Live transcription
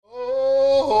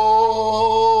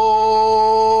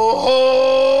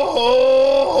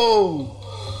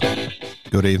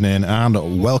good evening,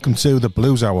 and welcome to the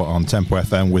Blues Hour on Tempo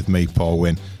FM with me, Paul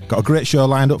Wynn. Got a great show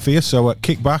lined up for you, so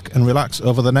kick back and relax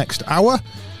over the next hour.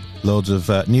 Loads of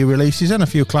new releases and a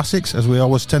few classics, as we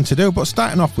always tend to do, but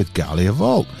starting off with Galia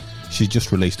Volt. She's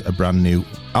just released a brand new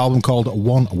album called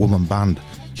One Woman Band.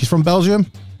 She's from Belgium,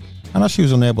 and as she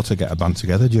was unable to get a band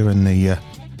together during the,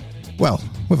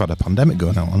 we've had a pandemic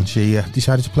going on, and she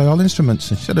decided to play all instruments,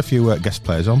 and she had a few guest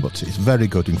players on, but it's very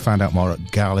good. You can find out more at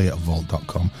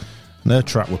GaliaVolt.com. And her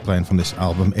track we're playing from this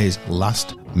album is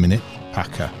Last Minute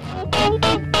Packer.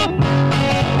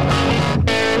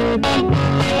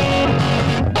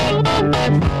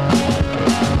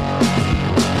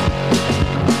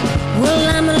 Well,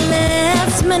 I'm a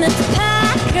last minute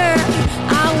packer.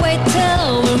 I wait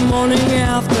till the morning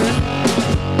after.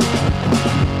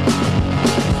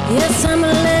 Yes, I'm a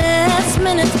last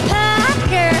minute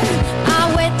packer.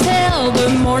 I wait till the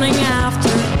morning after.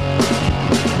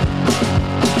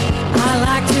 I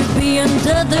like to be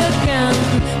under the gun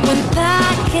when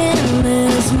packing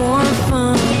is more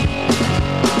fun.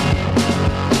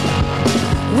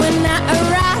 When I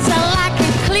arise, I like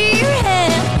a clear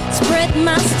head, spread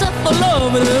my stuff all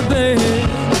over the bed.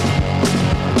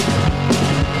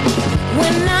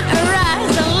 When I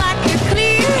arise, I like a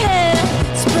clear head,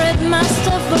 spread my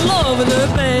stuff all over the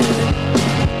bed.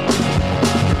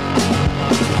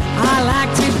 I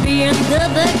like to be under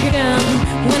the gun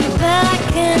when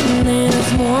packing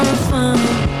is more fun.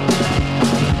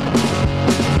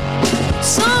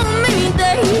 So many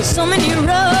days, so many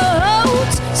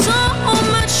roads, so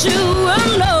much to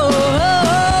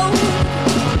unload.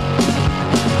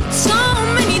 So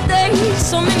many days,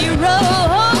 so many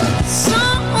roads, so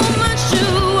much to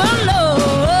unload.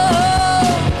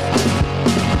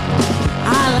 I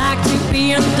like to be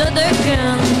under the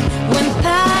gun when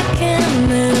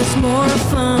packing is more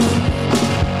fun.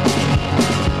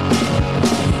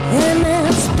 And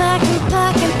it's packing,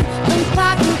 packing,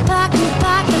 unpacking, packing,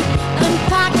 packing,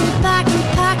 unpacking, packing,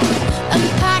 packing,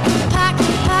 unpacking,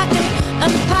 packing, packing,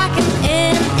 unpacking,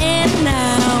 in and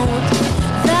out.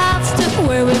 That's the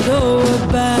way we go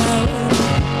about.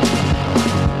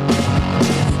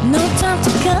 No time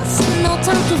to cuss, no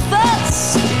time to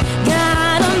fuss.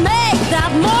 Gotta make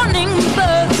that morning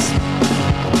buzz.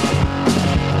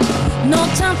 No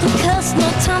time to cuss, no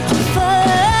time to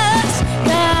fuss.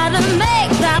 Gotta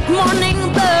make that morning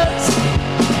buzz.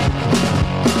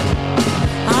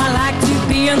 I like to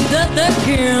be under the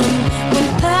gun when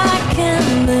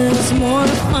packing is more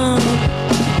fun.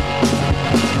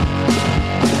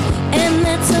 And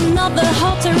it's another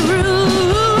hotel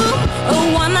room, a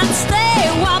one-night stay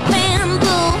while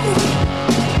bamboo.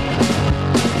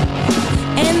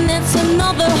 And it's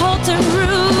another hotel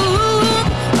room,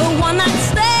 a one-night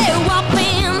stay while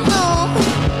bamboo.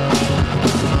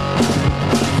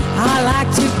 I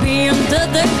like to be under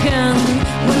the gun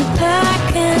when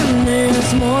packing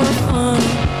is more fun.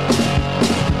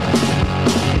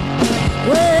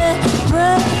 Well,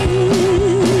 pressure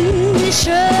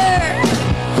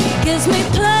gives me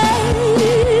pleasure.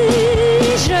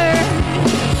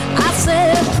 I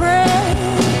said pressure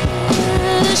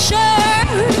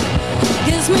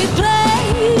gives me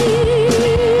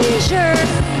pleasure.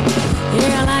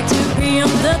 Yeah, I like to be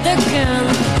under the gun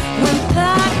when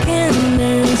packing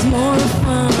is more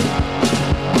fun.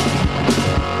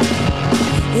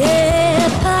 Yeah,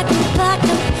 packing,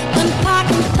 packing,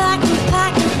 unpacking, packing,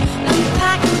 packing,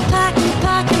 unpacking, packing,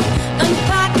 packing,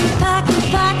 unpacking, packing,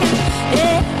 packing,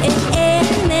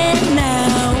 in and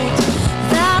out.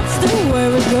 That's the way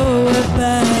we go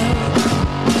about.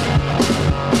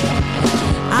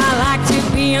 I like to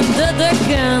be under the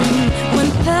gun when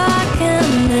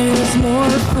packing is more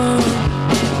fun.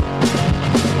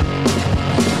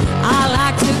 I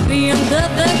like to be under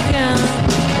the gun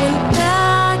when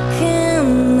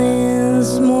packing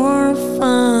is more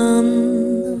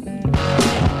fun.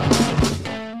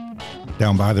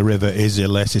 Down by the River is the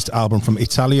latest album from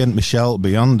Italian Michel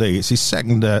Biondi. It's his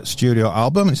second studio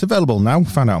album. It's available now.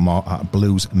 Find out more at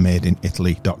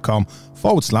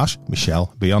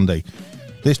bluesmadeinitaly.com/Michel Biondi.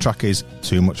 This track is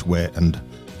Too Much Weight, and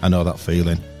I know that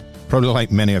feeling. Probably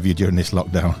like many of you during this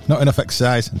lockdown. Not enough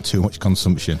exercise and too much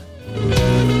consumption.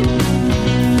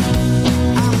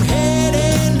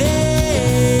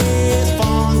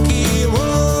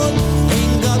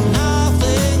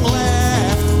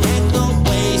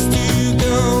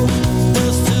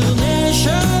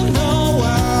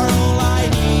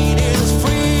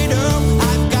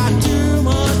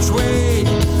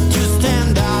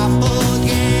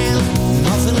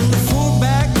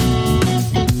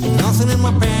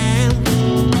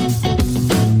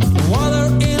 Water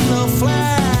in the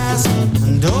flask,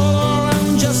 and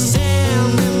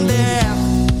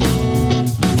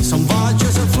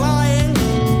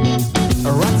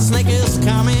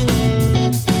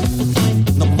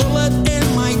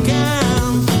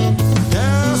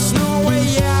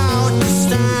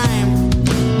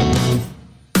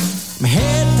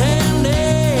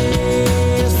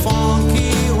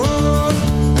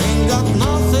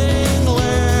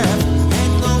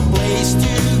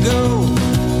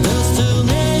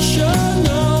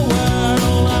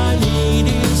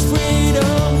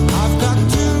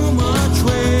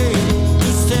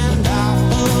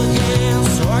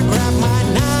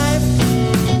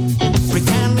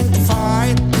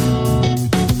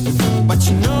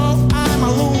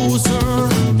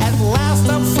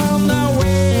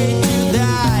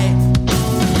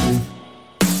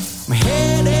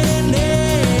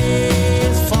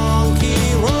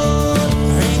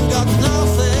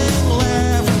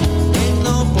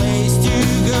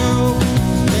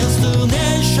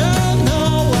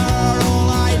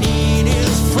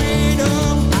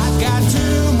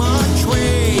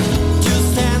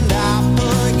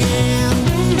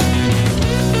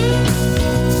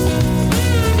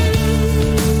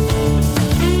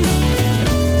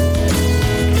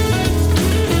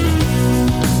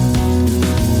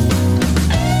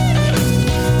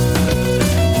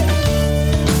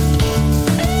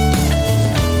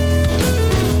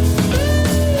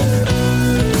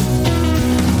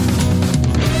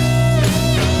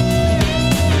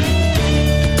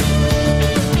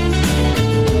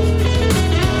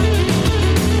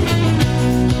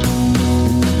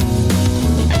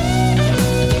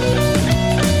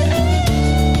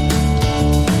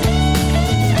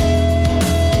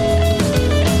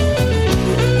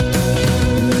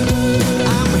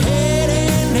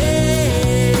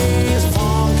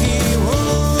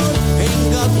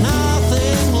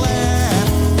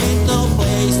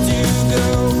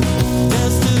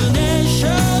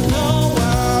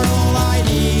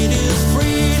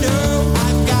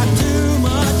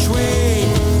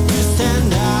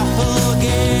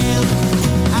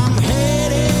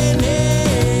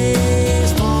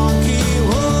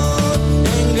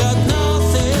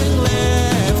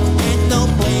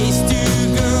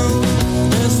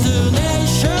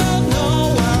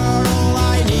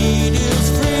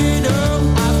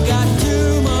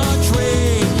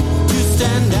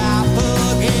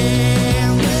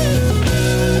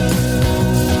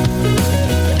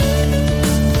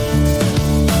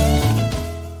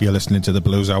You're listening to the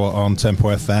Blues Hour on Tempo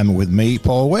FM with me,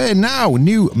 Paul Wayne. Now,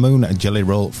 New Moon Jelly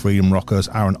Roll Freedom Rockers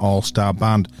are an all-star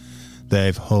band.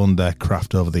 They've honed their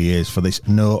craft over the years for this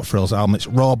No Frills album. It's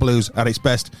raw blues at its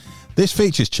best. This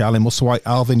features Charlie Musselwhite,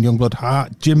 Alvin Youngblood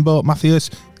Hart, Jimbo Matthews,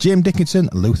 Jim Dickinson,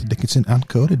 Luther Dickinson and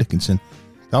Cody Dickinson.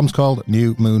 The album's called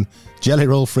New Moon Jelly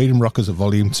Roll Freedom Rockers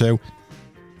Volume 2.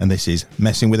 And this is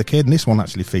Messing with a Kid, and this one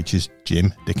actually features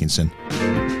Jim Dickinson.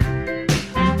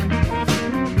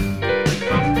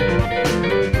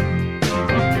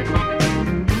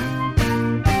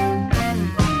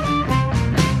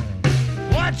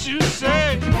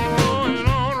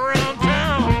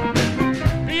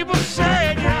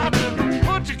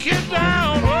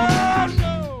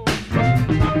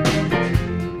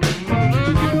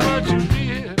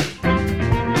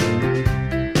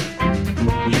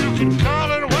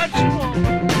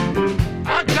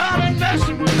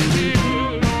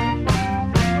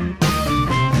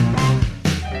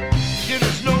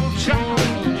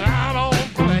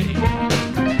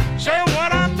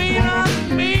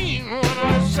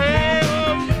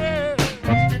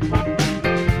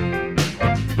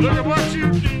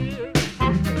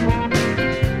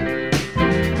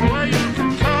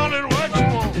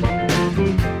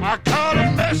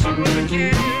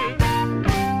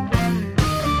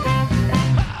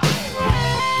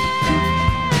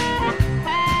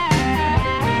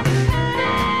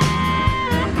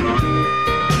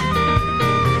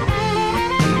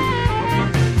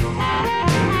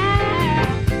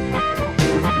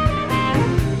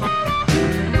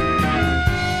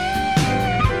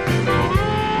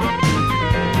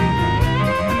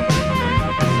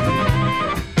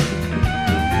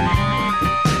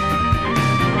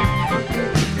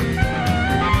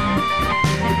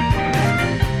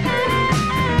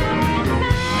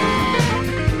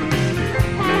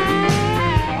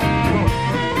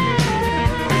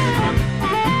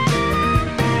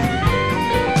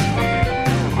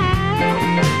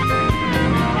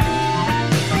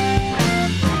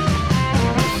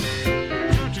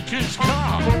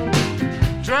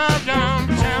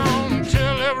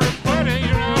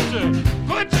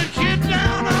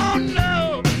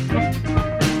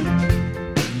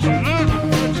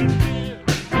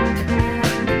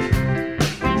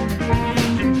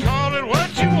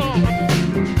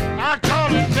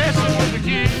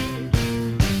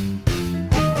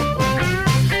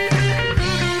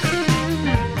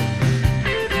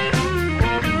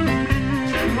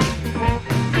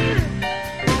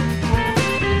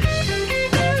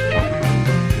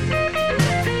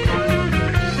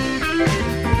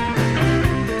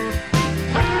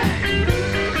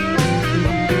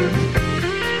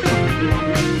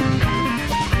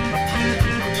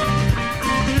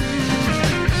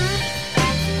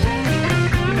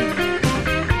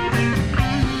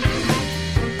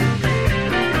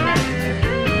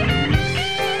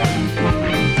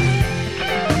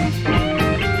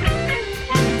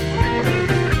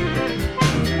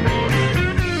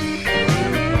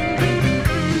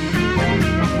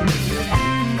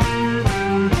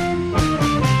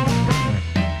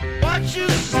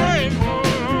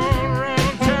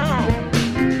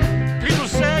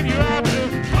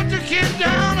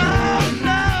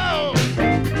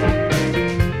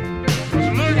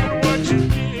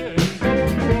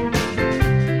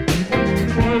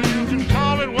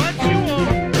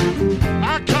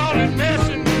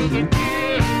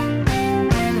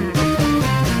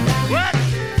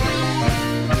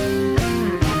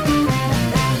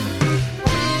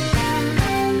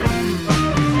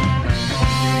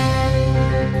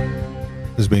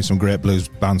 Been some great blues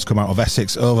bands come out of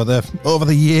Essex over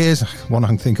the years. One I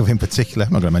can think of in particular,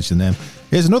 I'm not going to mention the name.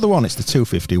 Here's another one, it's the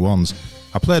 251s.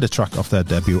 I played a track off their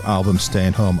debut album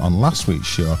Staying Home on last week's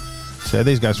show. So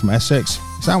these guys from Essex,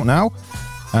 it's out now,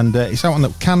 and it's out on the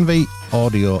Canvey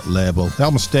audio label. The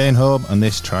album's Staying Home, and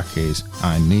this track is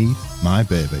I Need My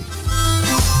Baby.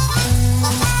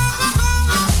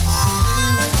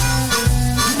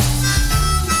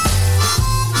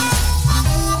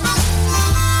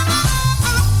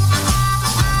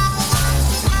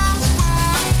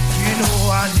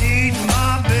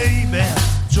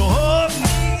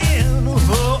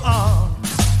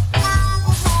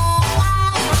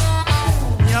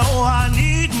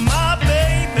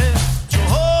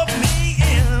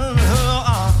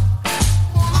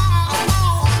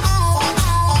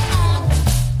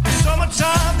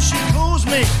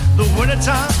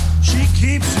 Wintertime, she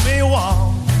keeps me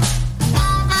warm.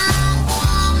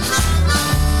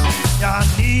 I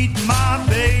need my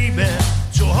baby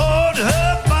to hold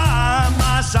her by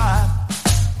my side.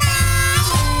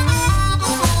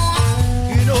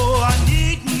 You know I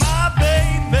need my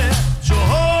baby to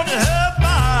hold her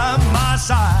by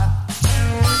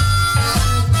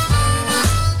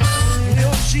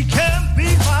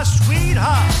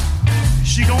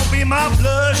gonna be my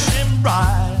blushing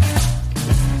bride.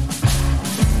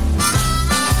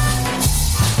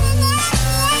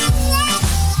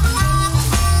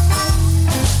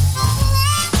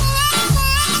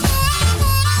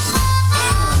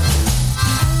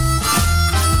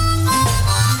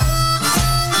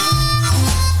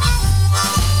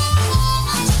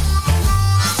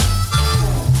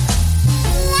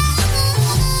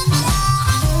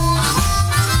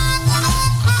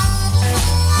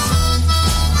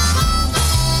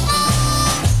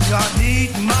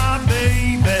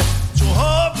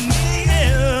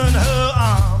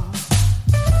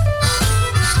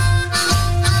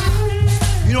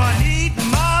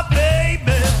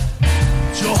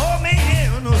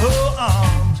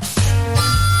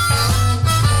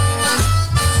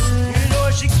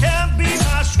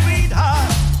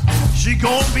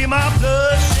 Gonna be my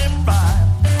blushing bride.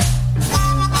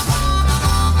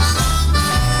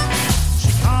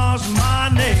 She calls my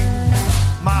name,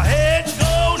 my head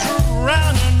goes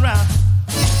round and round.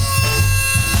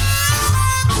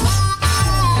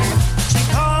 She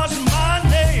calls my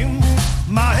name,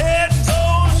 my head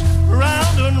goes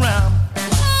round and round.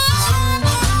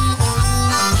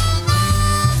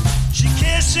 She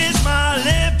kisses my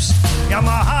lips, got my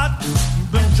heart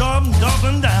been jumped up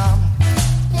and down.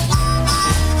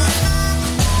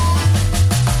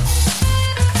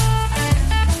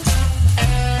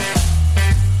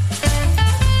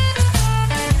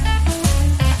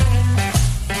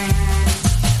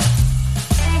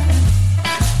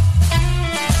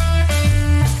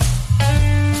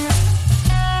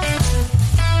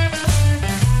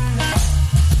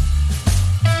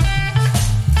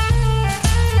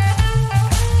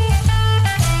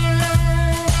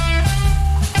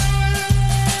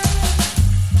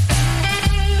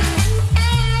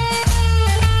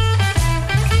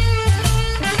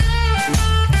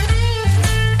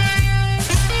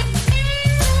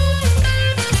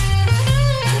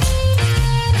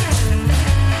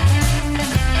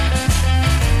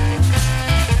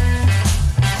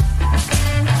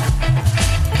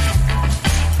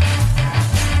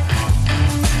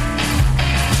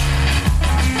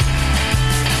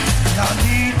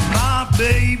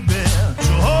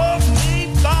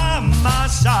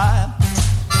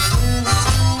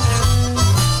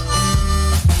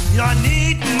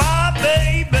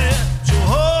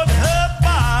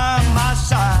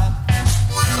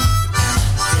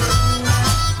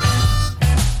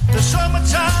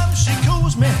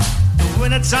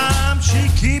 Time she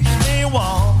keeps me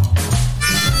warm.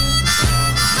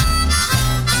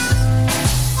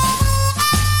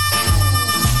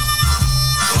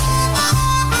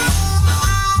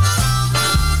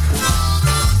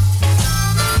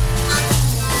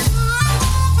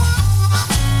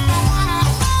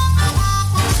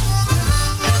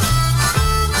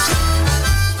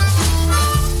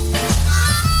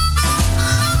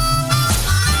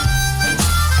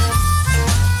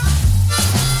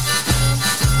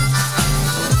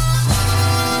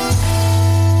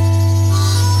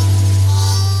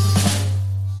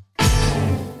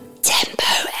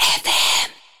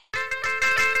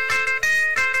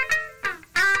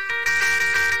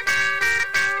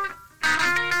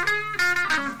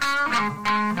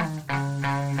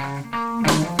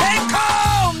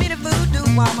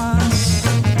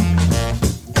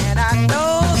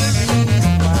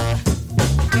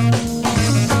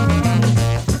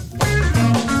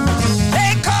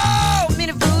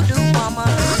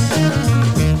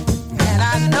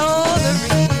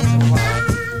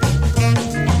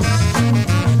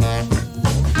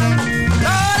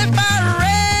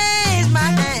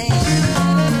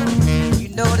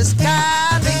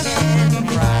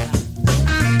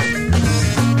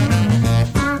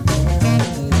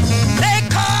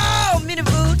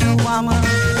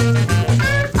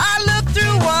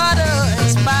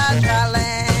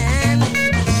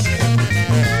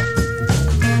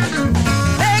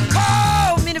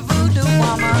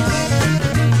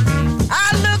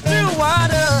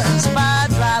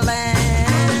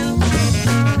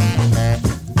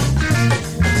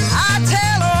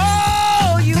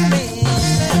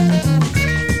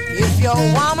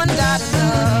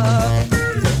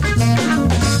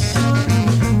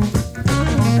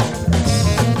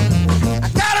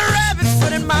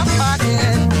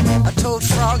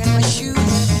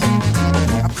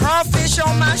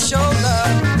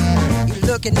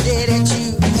 Looking dead at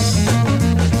you.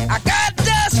 I got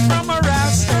dust from a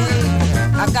route state.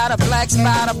 I got a black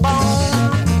spider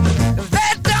bone. If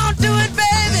that don't do it,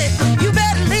 baby, you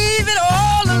better leave it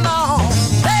all alone.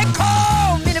 They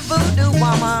call me the voodoo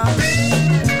woman,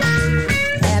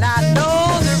 and I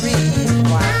know the reason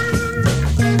why.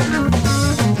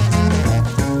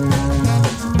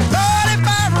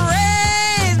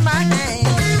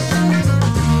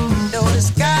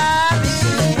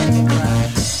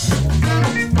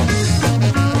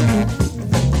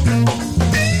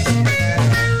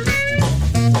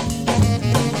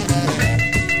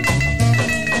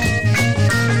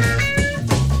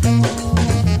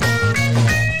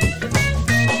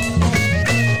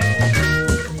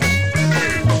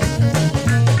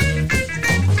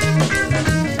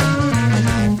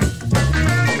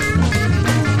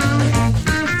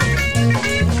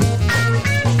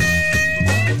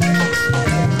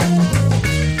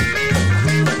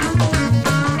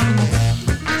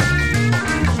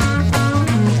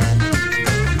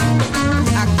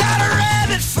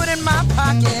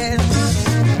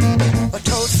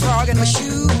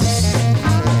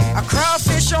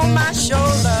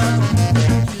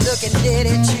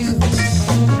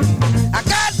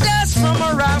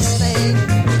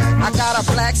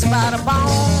 black spot of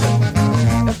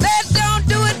bone. If that don't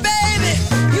do it, baby,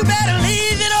 you better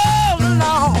leave it all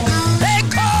alone. They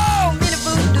call me the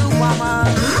voodoo woman,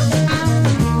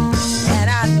 and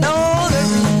I know the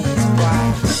reason why.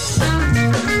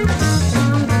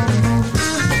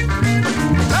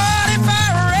 Lord, if I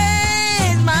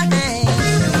raise my hand,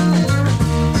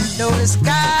 you know the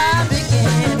sky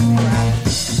begin to cry.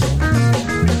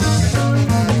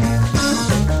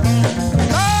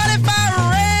 Lord, if I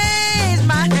raise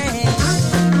my hand,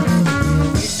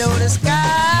 you know the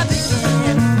sky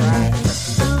begin to cry.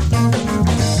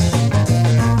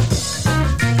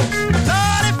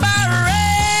 Lord, if I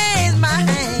raise my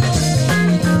hand,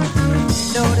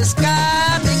 you know the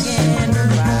sky begin to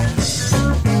cry.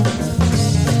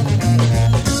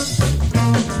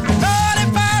 Lord,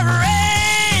 if I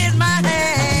raise my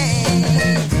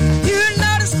hand, you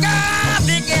know the sky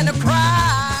begin to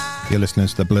cry. You're listening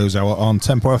to the Blues Hour on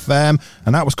Tempo FM,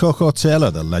 and that was Coco Taylor,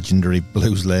 the legendary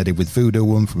blues lady, with Voodoo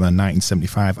Woman from her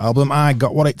 1975 album I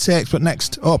Got What It Takes. But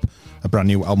next up, a brand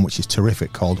new album which is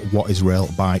terrific called What Is Real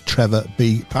by Trevor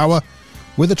B. Power,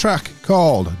 with a track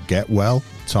called Get Well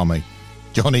Tommy.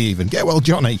 Johnny even. Get Well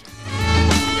Johnny.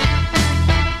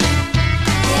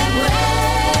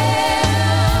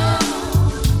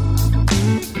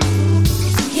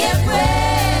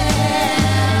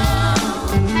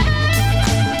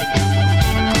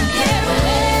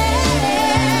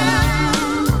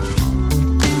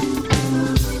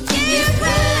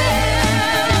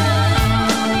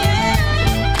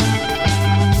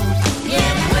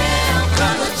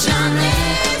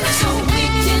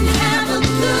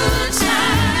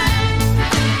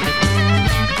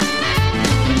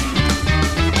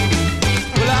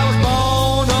 Well, I was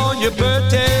born on your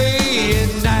birthday in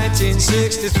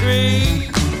 1963.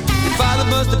 Your father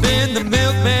must have been the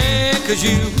milkman, 'cause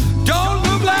you don't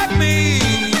look like me.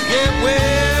 Get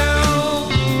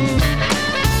well.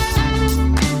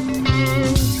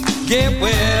 Get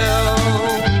well.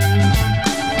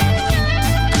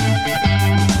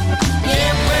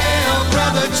 Get well,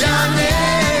 brother Johnny,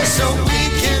 so we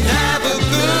can have a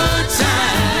good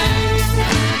time.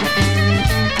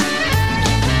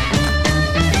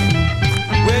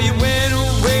 Well, you went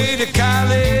away to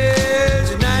college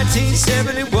in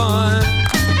 1971.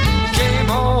 Came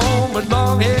home with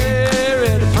long hair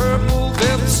and a purple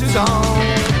velvet suit on.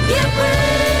 Get well.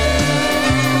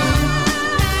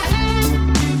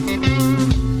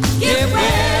 Get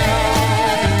well.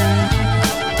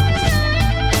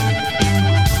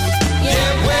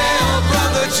 Get well,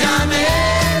 brother Johnny,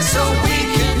 so we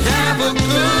can have a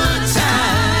good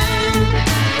time.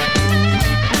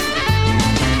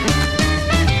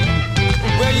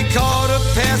 Well, you caught a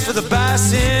pass for the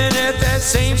bison at that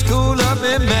same school up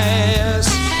in Mass.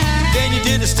 Then you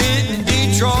did a stint in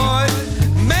Detroit.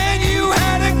 Man, you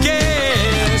had a gas.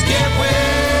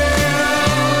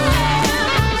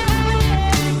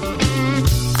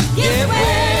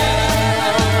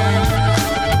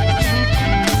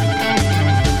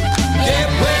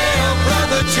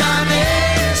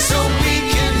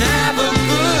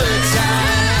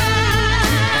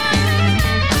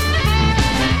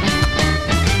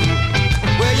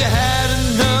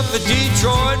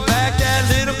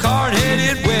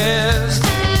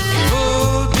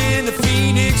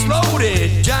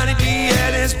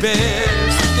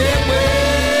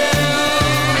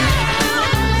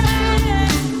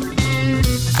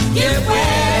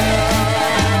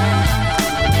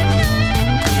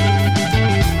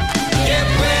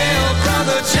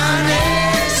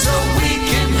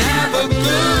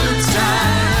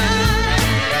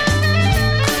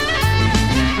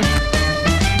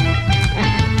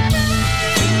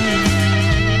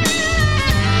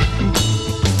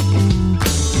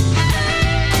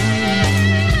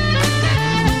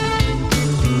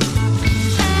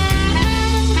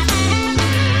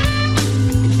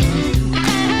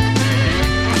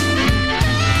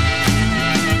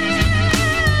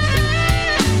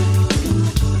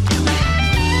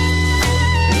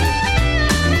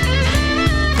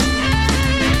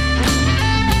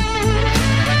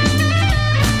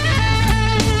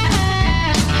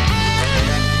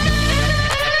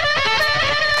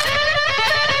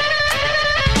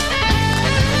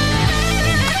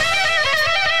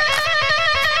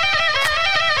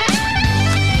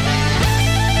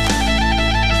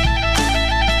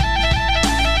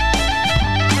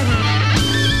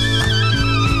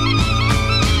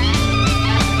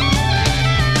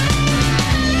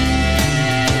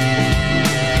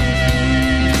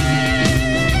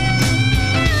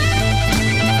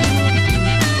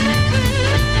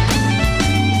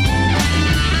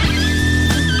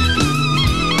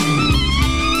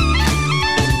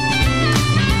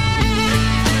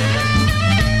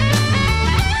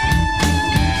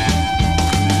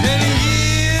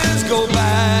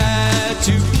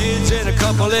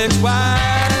 all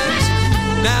ex-wives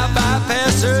now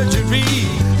bypass surgery.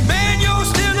 Man, you're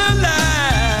still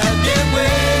alive. Get well.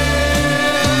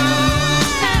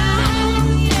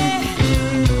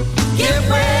 Get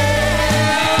well.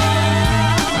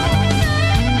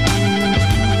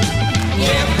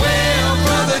 Get well,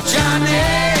 brother Johnny,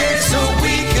 so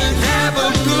we can have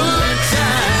a good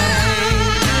time.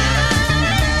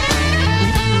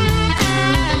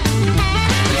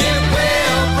 Get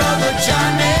well, brother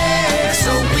Johnny,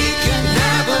 so we can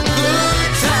have a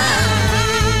good time.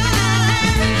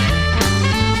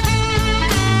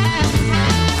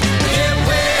 Get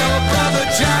well, brother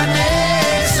Johnny,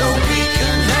 so we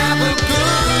can have a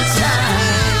good time.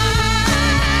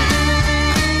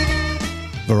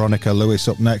 Veronica Lewis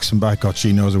up next, and by God,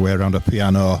 she knows her way around a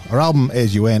piano. Her album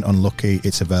is You Ain't Unlucky.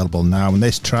 It's available now, and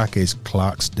this track is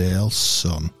Clarksdale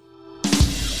Sun.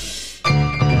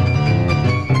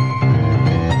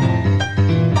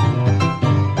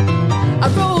 I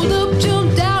rolled up,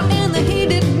 jumped out, and the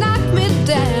heat it knocked me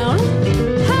down.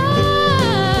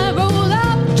 I rolled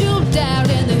up, jumped out,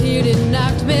 and the heat it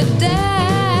knocked me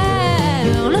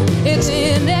down. It's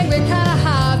an angry kind of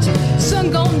hot,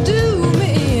 sun gon' do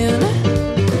me in.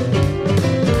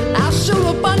 I'll show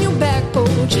up on your back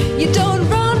porch, you don't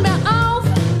run me off.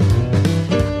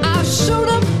 I showed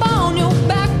up on your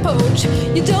back porch,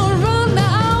 you don't run me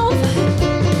off.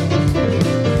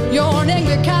 You're an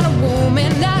angry kind of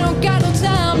woman, I don't got no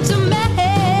time to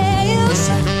mess.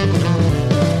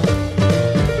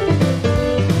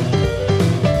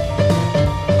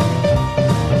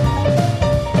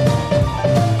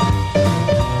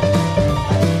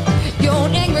 You're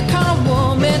an angry kind of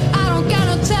woman, I don't got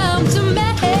no time to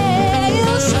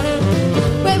mess.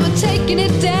 We were taking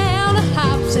it down to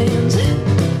Hobson's.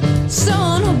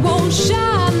 Sun won't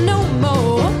shine no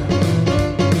more.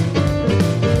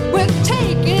 We're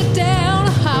taking it down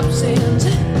to Hobson's.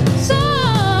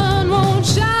 Sun won't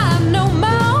shine no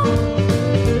more.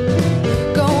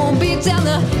 Gonna beat down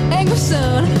the angry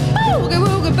sun. Boogie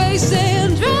woogie bass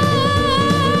and drum.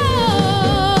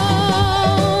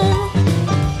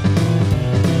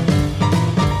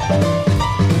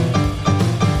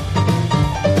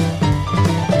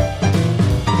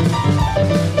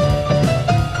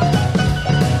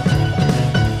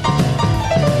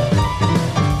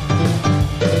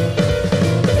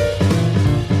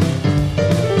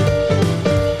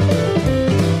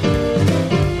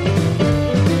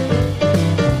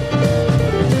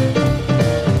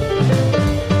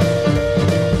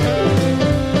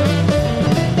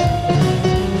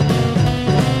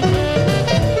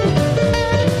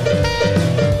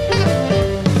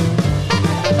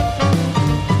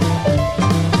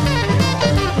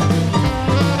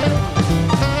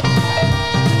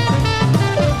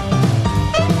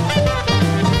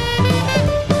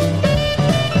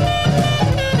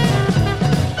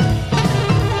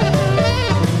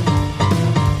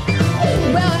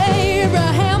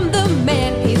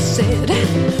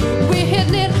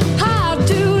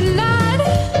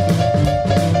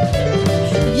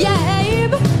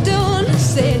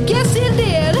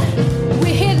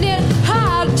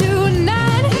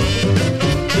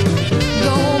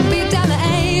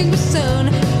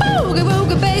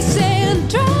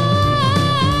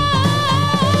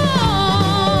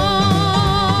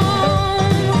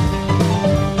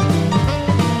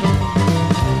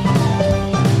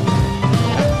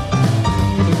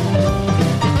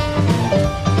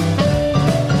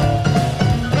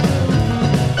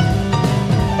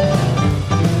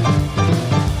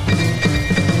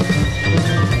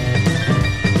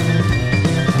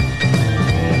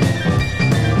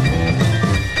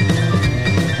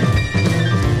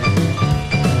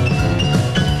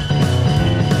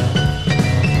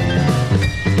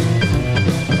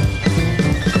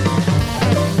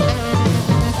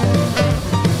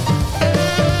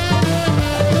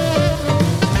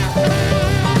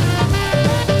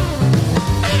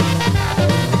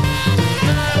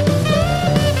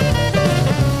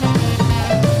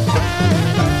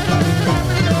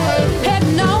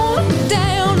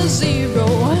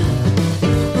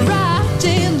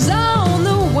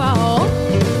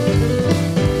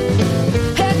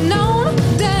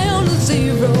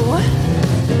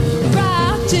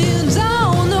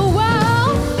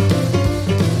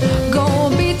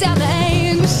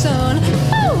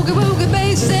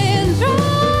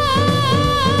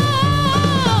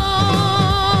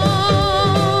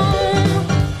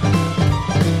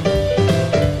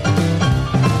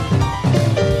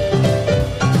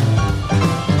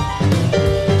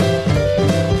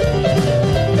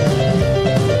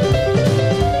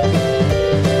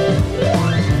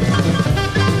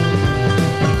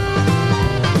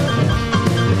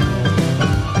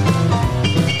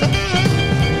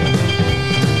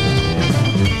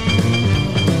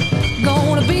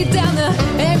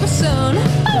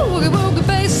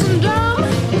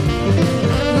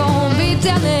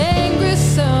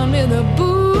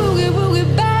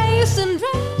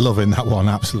 loving that one.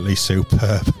 Absolutely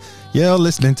superb. You're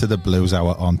listening to the Blues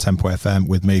Hour on Tempo FM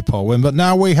with me, Paul Wynn. But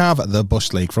now we have the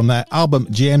Bush League from their album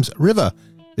James River.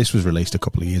 This was released a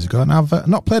couple of years ago, and I've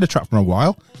not played a track for a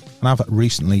while, and I've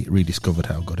recently rediscovered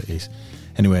how good it is.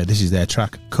 Anyway, this is their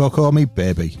track, Coco Me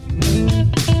Baby.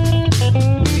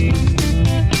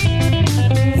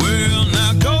 Well,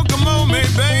 now go come on me,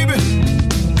 baby.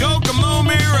 Go come on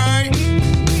me right.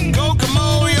 Go come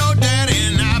on your daddy,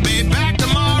 and I'll be back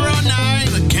tomorrow night.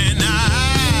 Can I?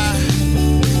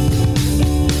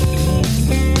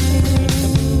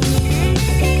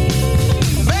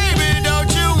 Baby,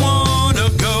 don't you wanna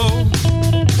go?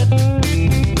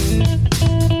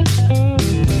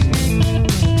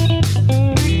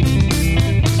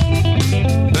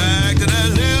 Back to that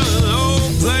little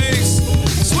old place,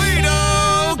 sweet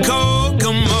old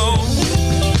Kokomo.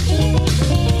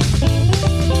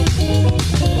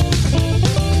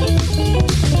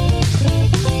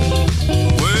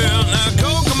 Well, now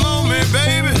Kokomo me,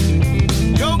 baby.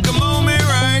 Kokomo me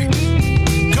right.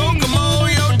 Kokomo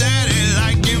your daddy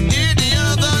like you did the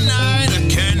other night.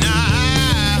 Can I?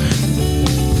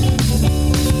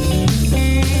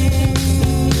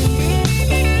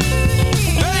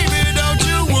 Baby, don't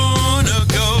you wanna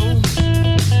go?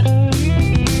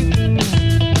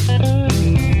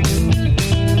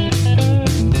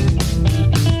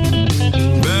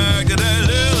 Back to that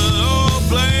little old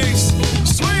place,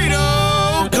 sweet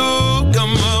old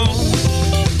Kokomo.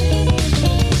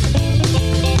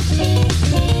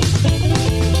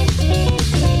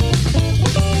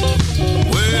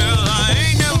 Well, I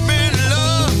ain't never been in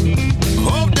love,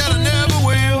 hope that I never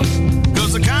will.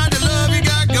 'Cause the kind of love you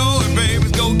got going, baby,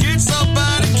 is go get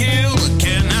somebody killed.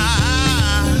 Can I?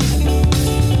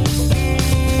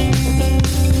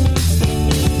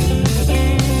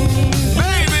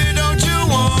 Baby, don't you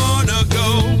wanna go?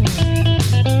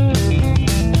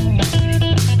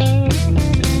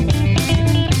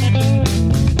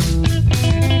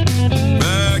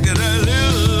 Back to that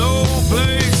little old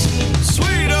place,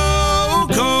 sweet old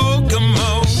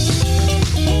Kokomo.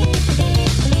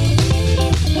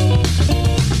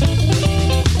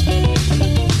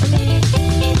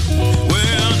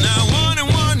 Well, now 1 and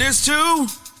 1 is 2,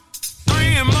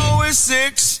 3 and more is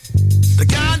 6. The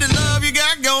kind of love you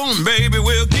got going, baby,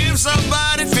 will give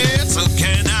somebody fits. So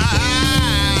can I?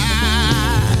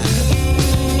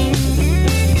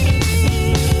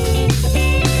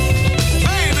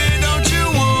 Baby, don't you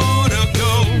wanna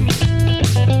go?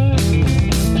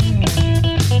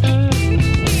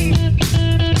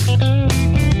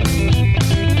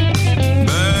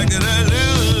 Back to that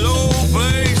little old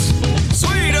place,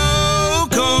 sweet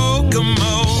old Kokomo.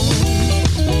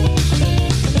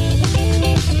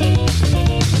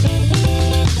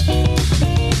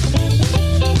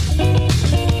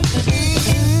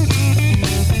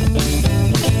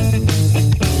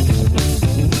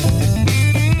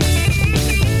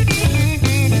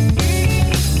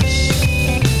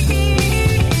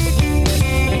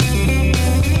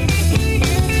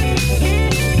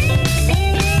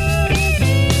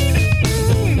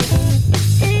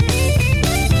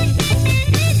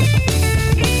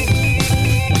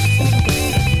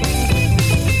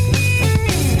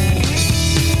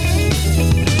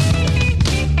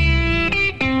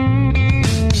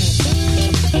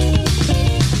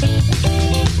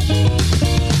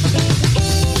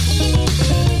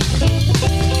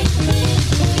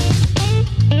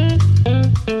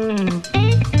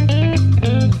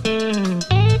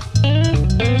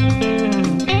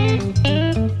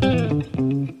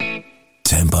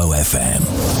 Tempo FM,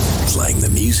 playing the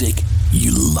music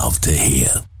you love to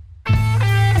hear.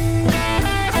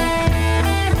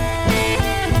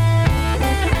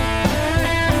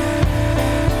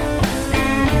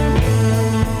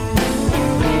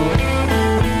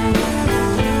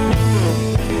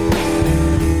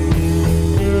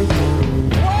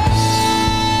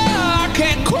 I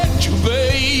can't quit you,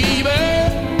 baby,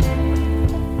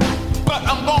 but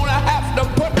I'm gonna have to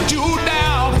put you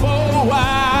down for a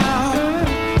while.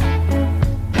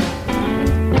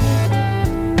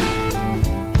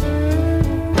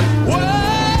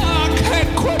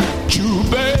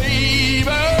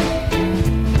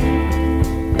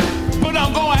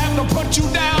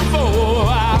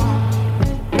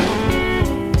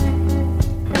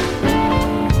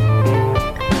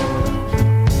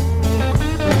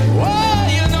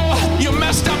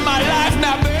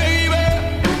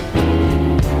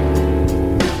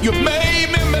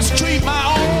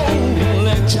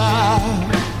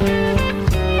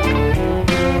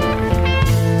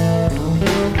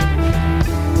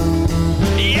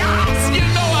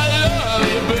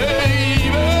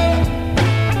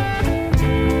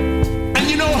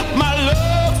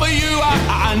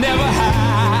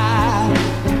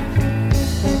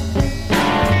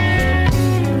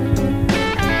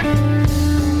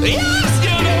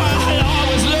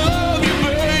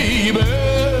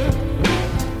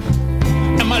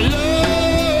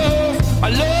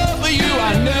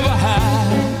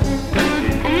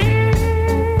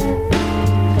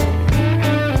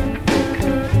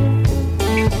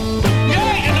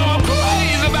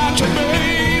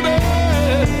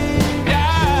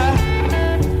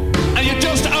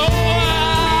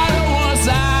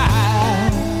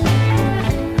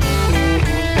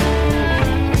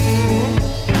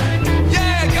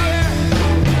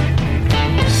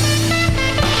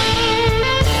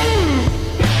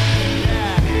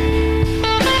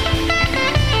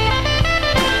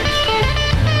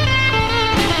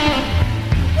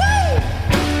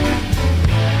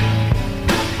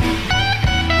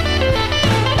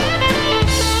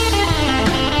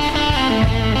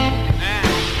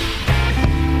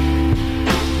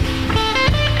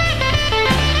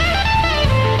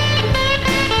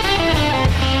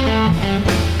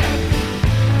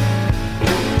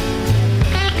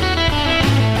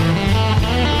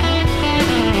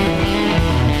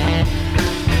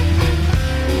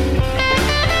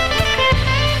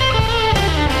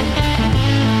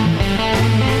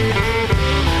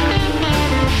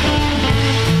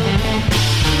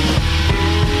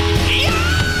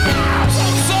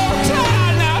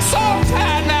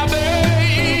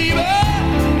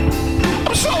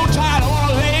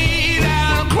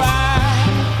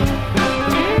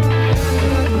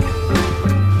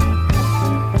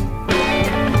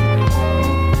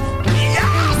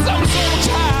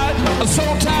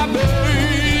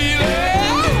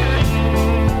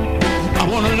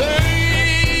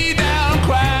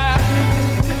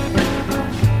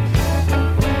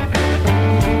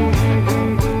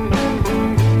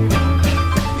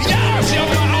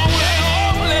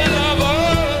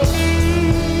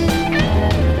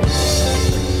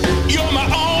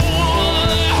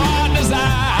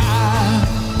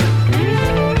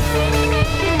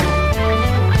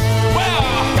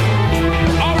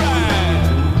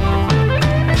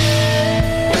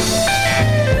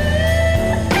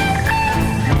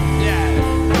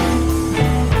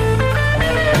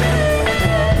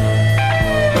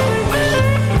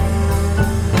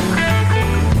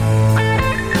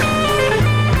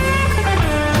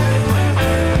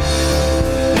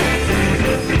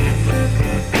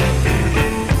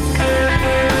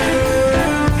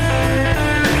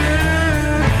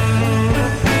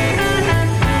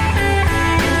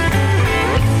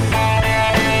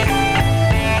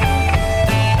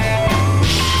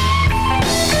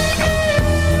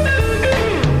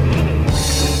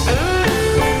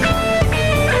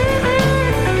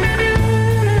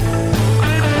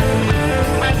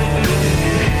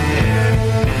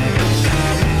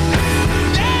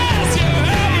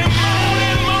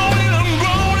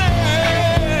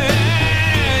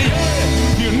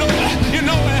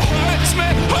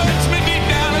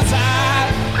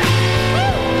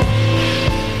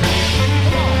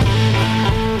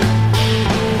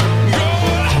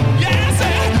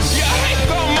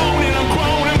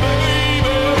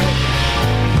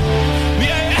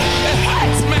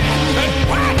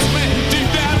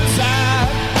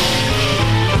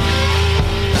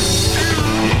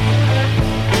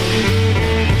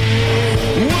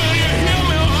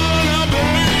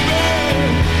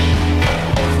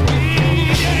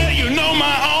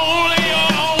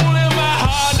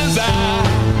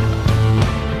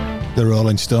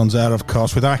 Rolling Stones there, of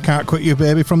course, with I Can't Quit You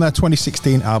Baby from their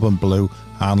 2016 album Blue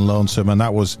and Lonesome, and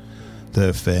that was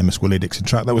the famous Willie Dixon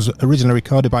track that was originally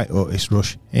recorded by Otis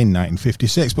Rush in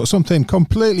 1956, but something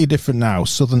completely different now,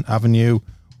 Southern Avenue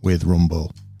with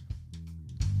Rumble.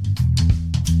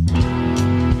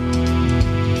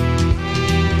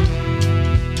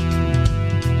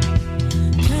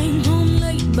 Came home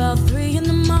late, about 3 in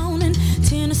the morning.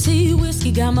 Tennessee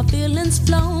whiskey got my feelings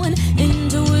flowing.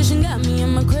 Intuition got me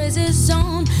in my crazy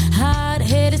zone.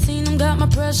 Hot-headed, seen them, got my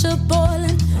pressure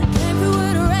boiling.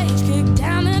 Everywhere the rage kicked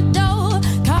down the door.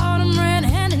 Caught him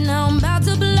red-handed, now I'm about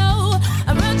to blow.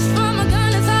 I reached for my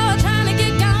gun, it's all trying to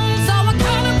get gone. So I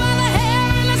caught her by the hair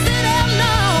and I said, hell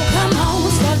no. Come on, we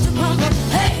start to rumble.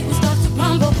 Hey, we start to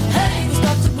rumble. Hey, we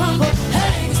start to rumble.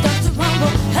 Hey, we start to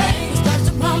rumble. Hey, we start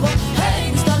to rumble.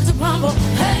 Hey, we start to rumble.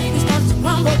 Hey, we start to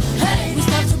rumble. Hey, we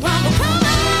start to rumble. Come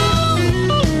on.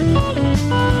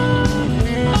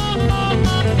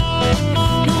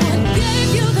 No one gave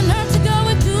you the nerve to go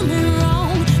and do me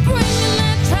wrong, bringing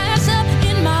that trash up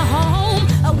in my home.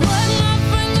 I wear my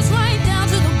fingers right down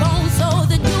to the bone so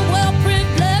that you're well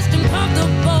privileged and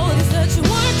comfortable. They said you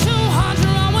work too hard,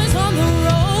 you're always on the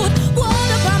road. What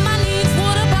about my needs?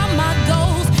 What about my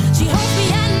goals? She holds me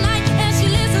at night and she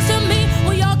listens to me.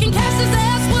 Well, y'all can catch this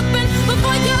ass whooping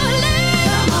before you leave.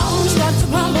 Come on, we start to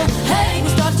rumble. Hey, we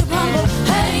start to rumble.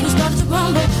 Hey, we start to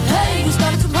rumble. Hey, we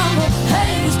start to rumble.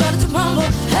 Hey, we start to rumble.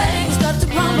 Hey, we start to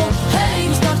rumble. Hey,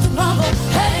 we start to rumble.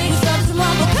 Hey, we start to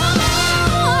rumble. Come on.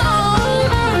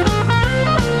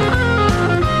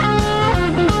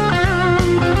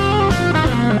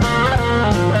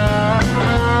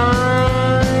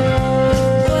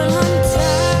 Well, I'm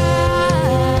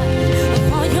tired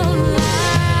of all your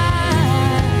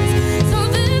lies. So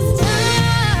this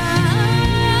time,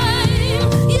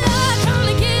 yeah, I'm trying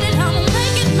to get it. I'ma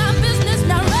make it my business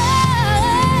now.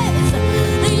 Rise.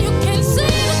 You can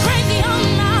see the crazy on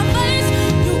my face.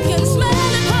 You can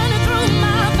smell it running through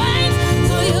my veins.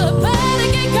 So you better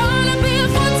get gonna be a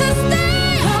fool to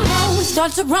stay. Come on, we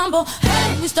start to rumble.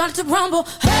 Hey, we start to rumble.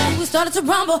 Hey, we started to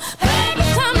rumble. Hey,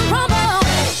 it's time to rumble.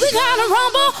 We gotta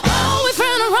rumble. Oh, we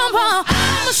finna rumble.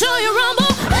 I'ma show you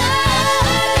rumble.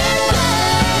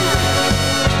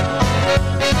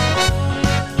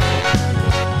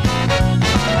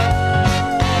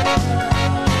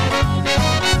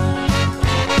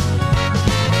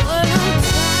 Well, I'm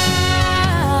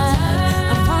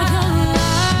tired of all your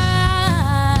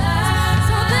lies.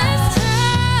 So this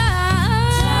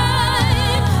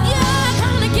time, yeah, I'm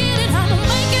gonna get it. I'ma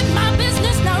make it my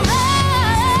business now.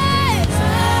 Rise.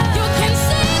 You can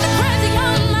see the crazy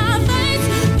on my face.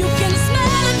 You can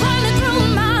smell it running through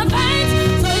my veins.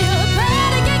 So you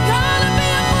better get gonna be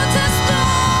a fool to stay.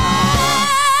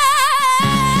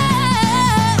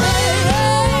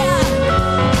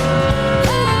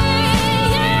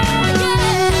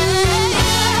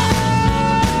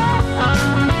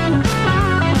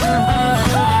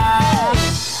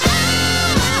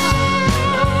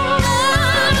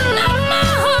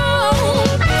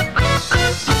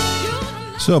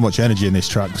 So much energy in this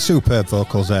track. Superb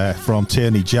vocals there from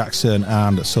Tierney Jackson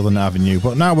and Southern Avenue.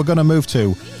 But now we're going to move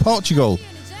to Portugal,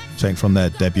 taken from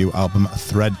their debut album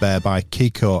Threadbare by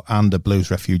Kiko and the Blues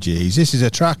Refugees. This is a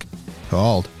track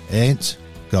called Ain't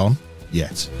Gone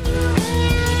Yet.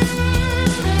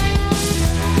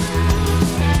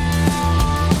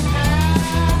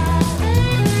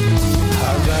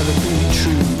 I'd rather be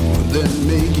true than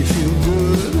make you feel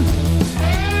good.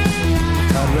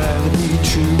 I'd rather be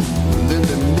true than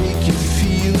to make you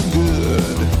feel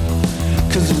good.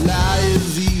 'Cause a lie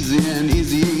is easy and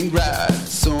easy ain't right.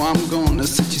 So I'm gonna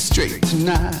set you straight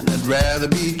tonight. I'd rather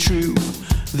be true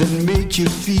than make you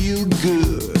feel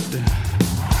good.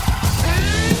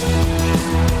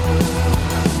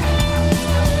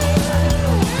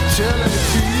 Telling it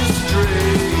to you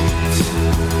straight.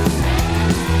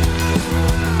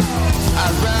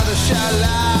 I'd rather shout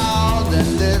loud than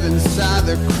live inside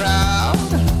the crowd.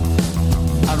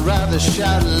 I'd rather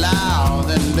shout loud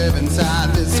than live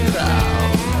inside this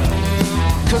crowd.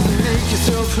 'Cause to make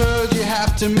yourself heard, you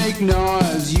have to make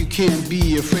noise. You can't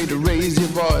be afraid to raise your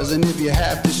voice. And if you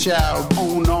have to shout,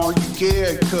 own all you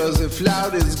get. 'Cause if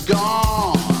loud is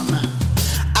gone,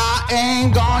 I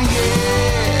ain't gone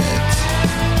yet.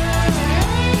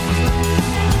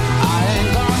 I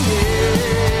ain't gone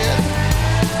yet.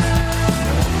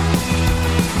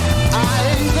 I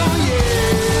ain't gone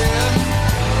yet.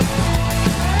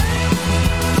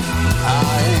 I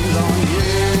ain't gone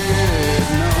yet,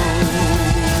 no.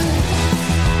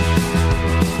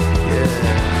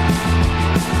 Yeah.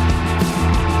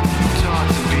 Taught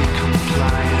to be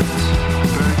compliant,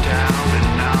 burnt out and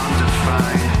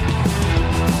non-defined.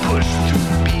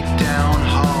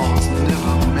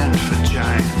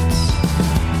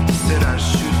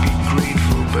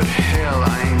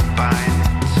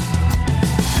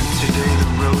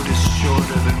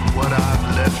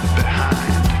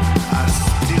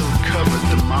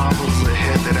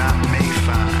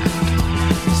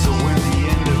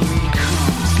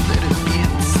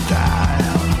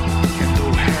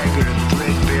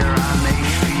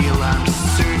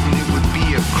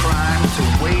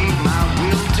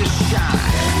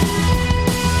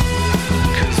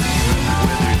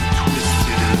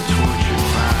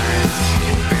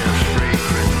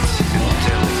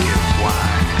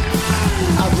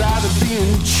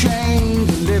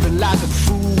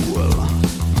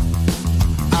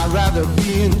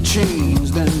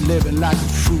 living like a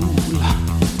fool.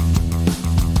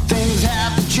 Things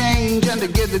have to change and to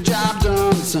get the job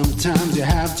done, sometimes you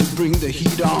have to bring the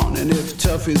heat on. And if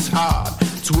tough is hard,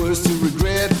 it's worse to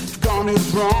regret if gone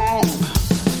is wrong.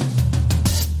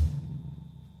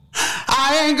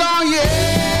 I ain't gone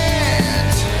yet.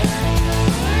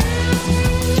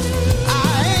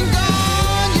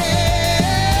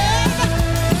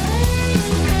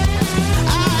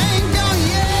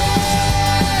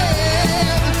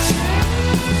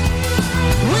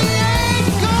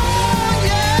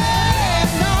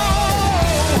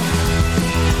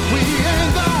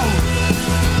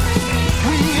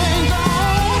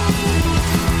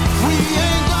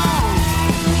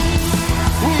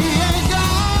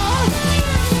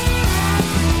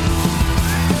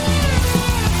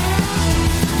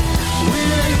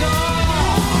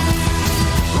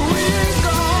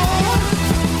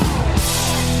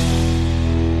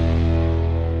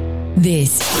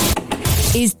 This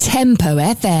is Tempo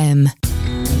FM.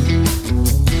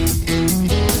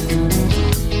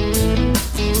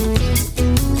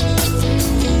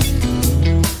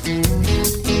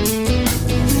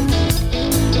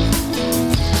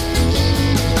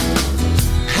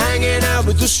 Hanging out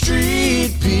with the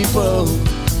street people,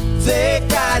 they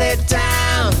got it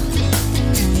down.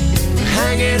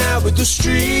 Hanging out with the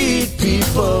street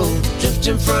people,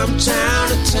 drifting from town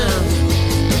to town.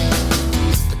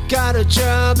 Got a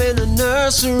job in a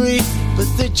nursery, but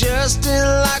they just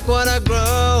didn't like what I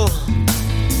grow.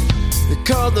 They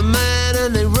called the man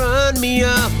and they run me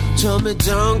up, told me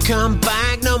don't come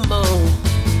back no more.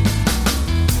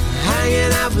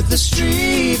 Hanging out with the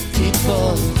street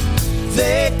people,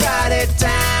 they got it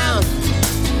down.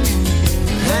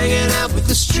 Hanging out with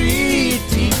the street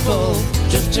people,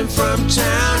 drifting from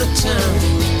town to town.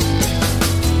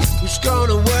 Who's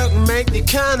gonna work and make the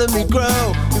economy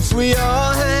grow if we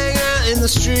all hang out in the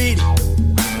street?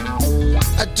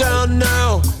 I don't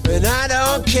know, and I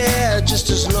don't care, just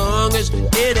as long as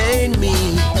it ain't me.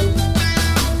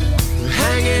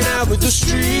 Hanging out with the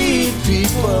street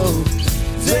people,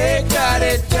 they got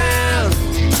it down.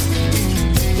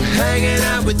 Hanging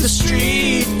out with the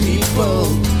street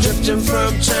people, drifting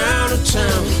from town to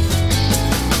town.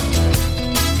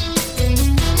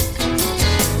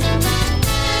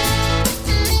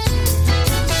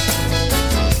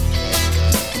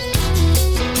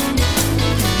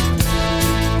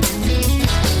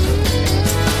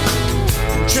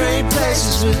 Trade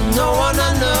places with no one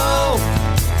I know.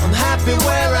 I'm happy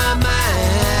where I'm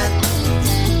at.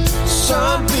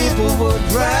 Some people would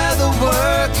rather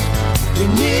work. You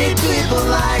need people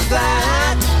like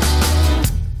that.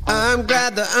 I'm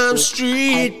glad that I'm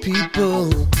street people,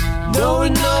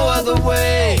 knowing no other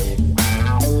way.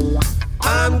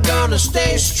 I'm gonna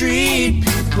stay street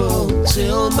people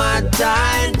till my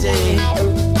dying day.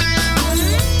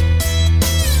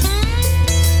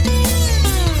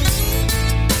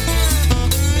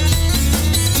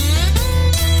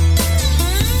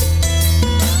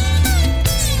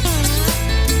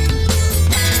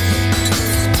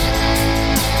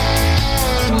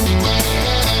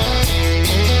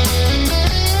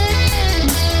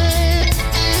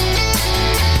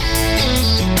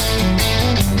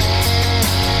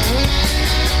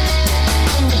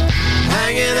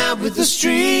 With the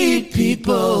street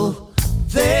people,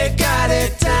 they got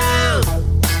it down.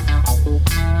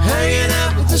 Hanging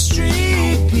out with the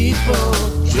street people,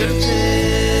 drifting,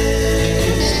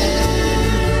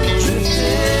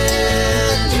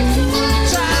 drifting from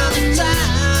town to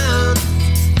town,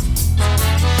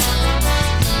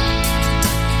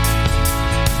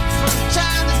 from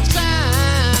town to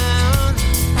town.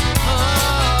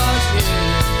 Oh yeah,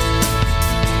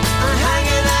 I'm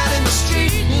hanging out in the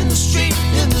street, in the street.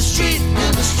 In the street,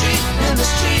 in the street, in the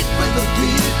street with the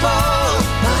people.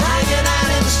 I'm hanging out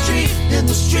in the street, in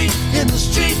the street, in the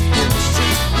street, in the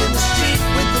street, in the street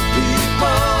with the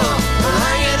people. I'm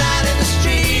hanging out in the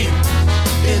street,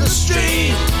 in the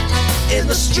street, in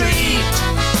the street,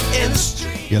 in the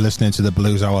street. You're listening to the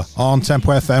Blues Hour on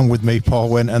Tempo FM with me, Paul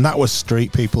Wynn, and that was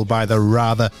Street People by the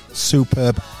rather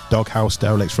superb Doghouse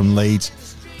Derelicts from Leeds.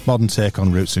 Modern take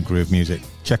on roots and groove music.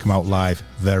 Check them out live.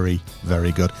 Very,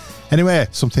 very good. Anyway,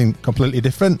 something completely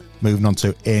different. Moving on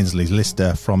to Ainsley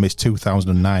Lister from his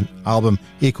 2009 album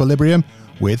Equilibrium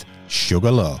with Sugar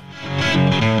Low.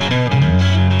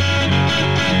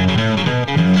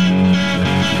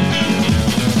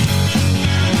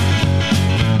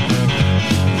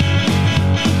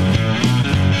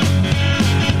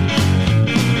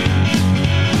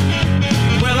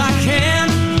 Well, I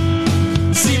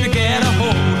can't seem to get a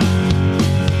hold.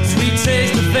 Sweet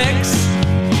taste affects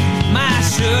my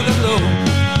sugar low.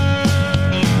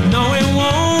 No, it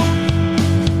won't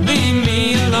be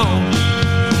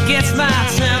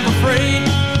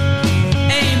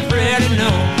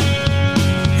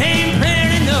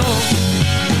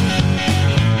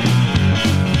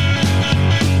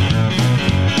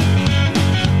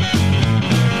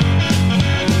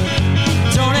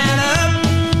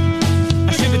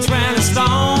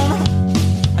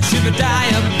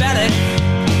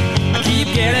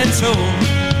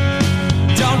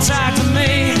Don't talk to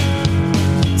me.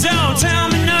 Don't tell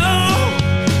me no.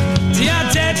 To your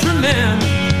detriment,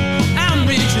 I'm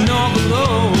reaching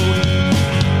overload.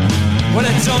 Well,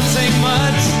 it don't take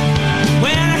much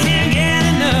when I can't get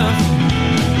enough.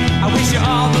 I wish you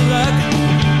all the luck.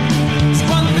 It's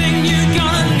one thing you're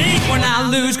gonna need when I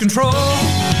lose control.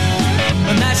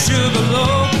 And that's sugar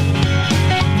low.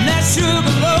 And that's sugar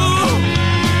low.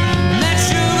 And that's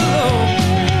sugar low.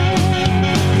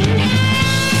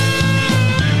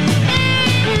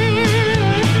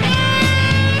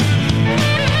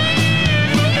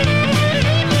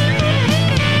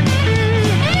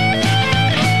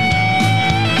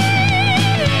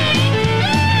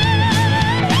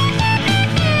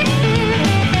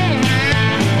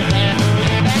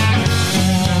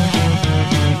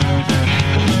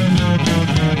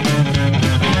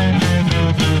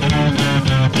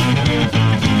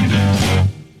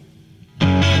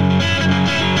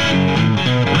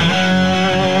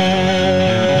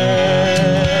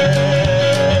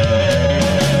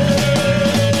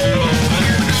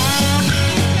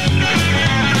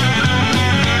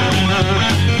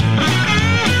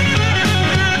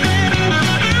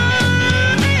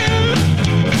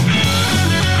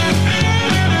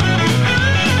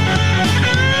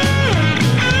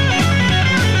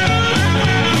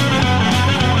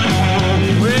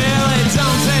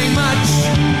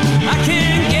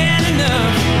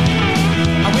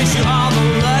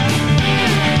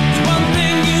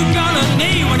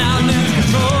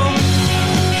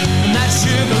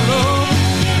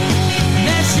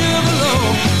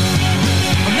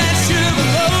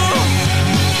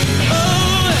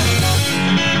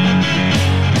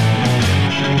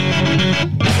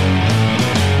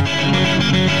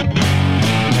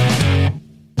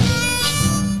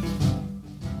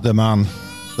 The man,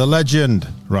 the legend,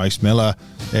 Rice Miller,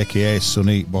 aka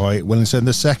Sonny Boy Williamson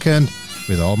II,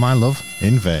 with All My Love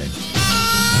in Vain.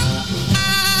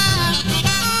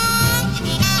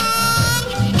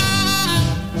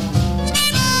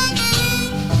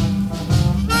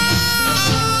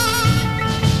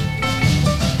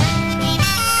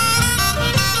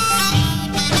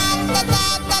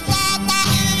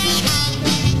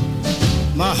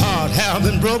 My heart have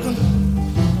been broken,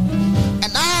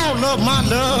 and all of my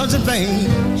love's in vain.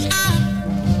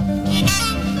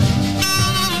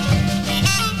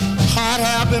 Heart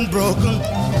have been broken,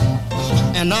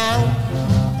 and all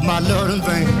my love in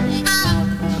vain.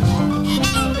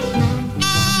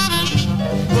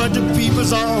 But the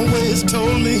people's always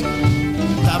told me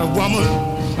that a woman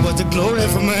was the glory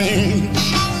for me.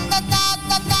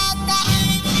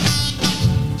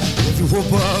 If you whoop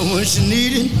her when she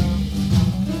needed,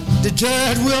 the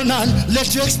judge will not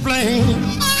let you explain.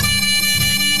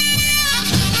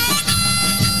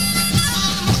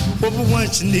 Whoop her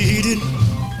when she needed,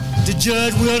 the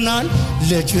judge will not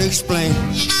let you explain.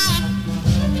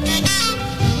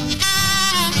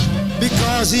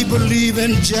 Because he believes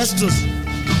in justice,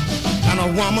 and a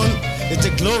woman is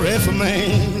the glory for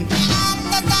man.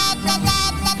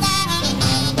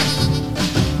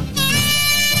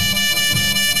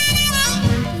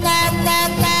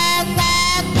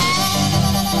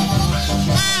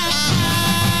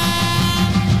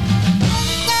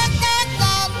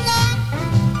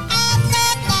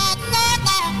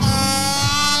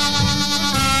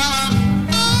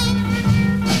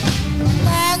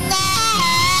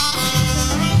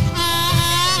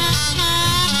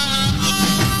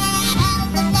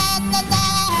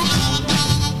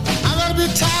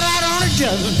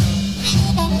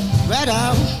 Right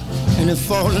out in the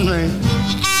falling rain.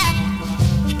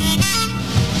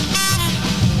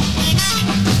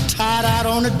 Tied out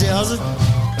on the desert,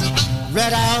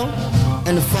 right out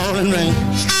in the falling rain.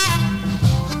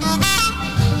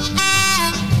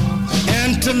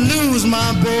 And to lose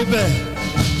my baby,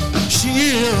 she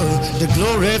is the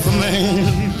glory for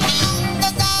me.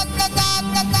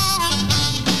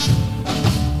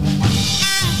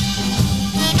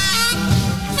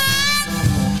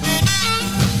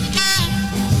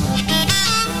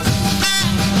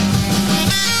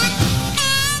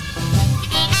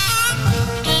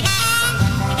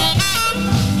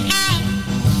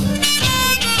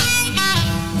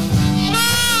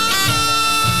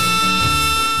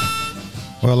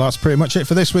 Well, that's pretty much it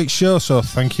for this week's show, so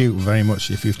thank you very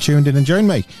much if you've tuned in and joined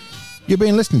me. You've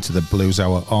been listening to the Blues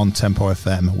Hour on Tempo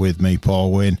FM with me,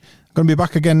 Paul Wynn. I'm going to be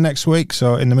back again next week,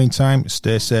 so in the meantime,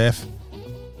 stay safe.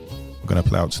 We're going to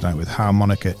play out tonight with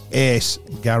harmonica ace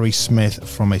Gary Smith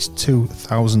from his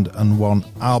 2001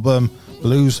 album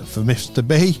Blues for Mr.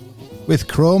 B with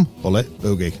Chrome Bullet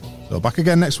Boogie. So back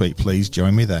again next week, please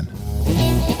join me then.